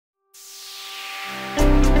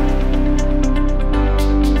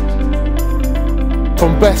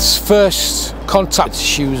From Beth's first contact,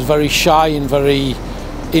 she was very shy and very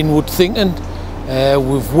inward thinking.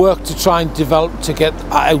 We've worked to try and develop to get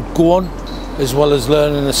outgoing as well as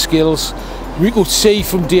learning the skills. We could see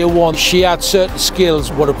from day one she had certain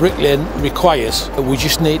skills what a bricklaying requires. We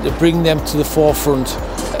just need to bring them to the forefront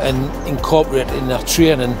and incorporate in our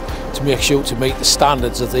training to make sure to meet the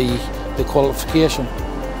standards of the qualification.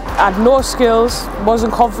 I had no skills,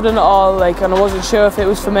 wasn't confident at all, and I wasn't sure if it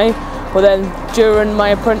was for me. But then during my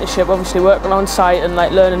apprenticeship, obviously working on site and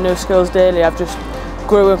learning new skills daily, I've just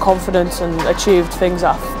grew in confidence and achieved things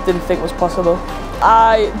that I didn't think was possible.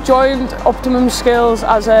 I joined Optimum Skills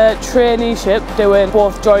as a traineeship, doing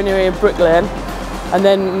both joinery and bricklaying, and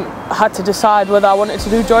then I had to decide whether I wanted to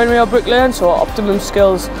do joinery or bricklaying. So Optimum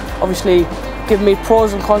Skills obviously give me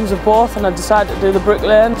pros and cons of both, and I decided to do the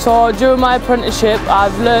bricklaying. So during my apprenticeship,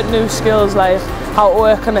 I've learned new skills like how to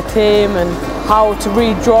work on a team and how to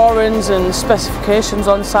read drawings and specifications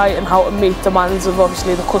on site and how to meet demands of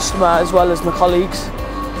obviously the customer as well as my colleagues.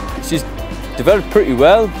 She's developed pretty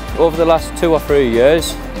well over the last 2 or 3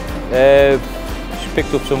 years. She's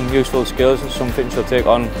picked up some useful skills and something she'll take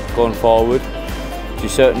on going forward.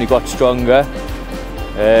 She's certainly got stronger.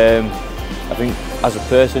 I think as a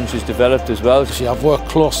person she's developed as well. I've worked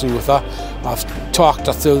closely with her. I've talked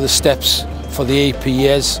her through the steps for the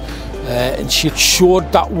APAs, and she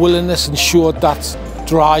showed that willingness and showed that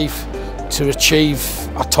drive to achieve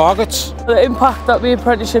our targets. The impact that the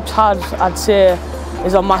apprenticeship's had, I'd say,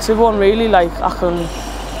 is a massive one really. I can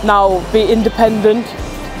now be independent.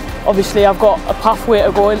 Obviously I've got a pathway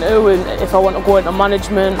to go into, and if I want to go into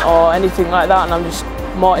management or anything like that, and I'm just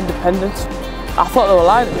more independent. I thought they were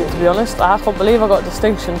lying to me, to be honest. I can't believe I got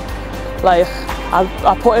distinction.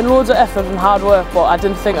 I put in loads of effort and hard work, but I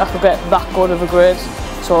didn't think I could get that good of a grade.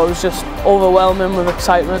 So it was just overwhelming with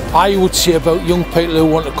excitement. I would say about young people who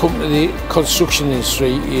want to come to the construction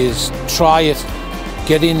industry is try it,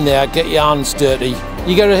 get in there, get your hands dirty.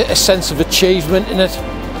 You get a sense of achievement in it.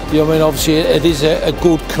 You know what I mean? Obviously it is a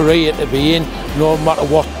good career to be in, no matter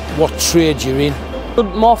what trade you're in.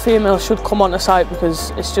 More females should come onto site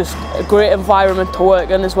because it's just a great environment to work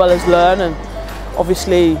in as well as learn, and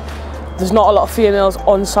obviously there's not a lot of females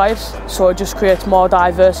on site, so it just creates more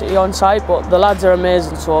diversity on site, but the lads are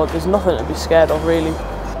amazing, so there's nothing to be scared of really.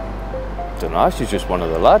 I don't know, she's just one of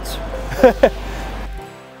the lads.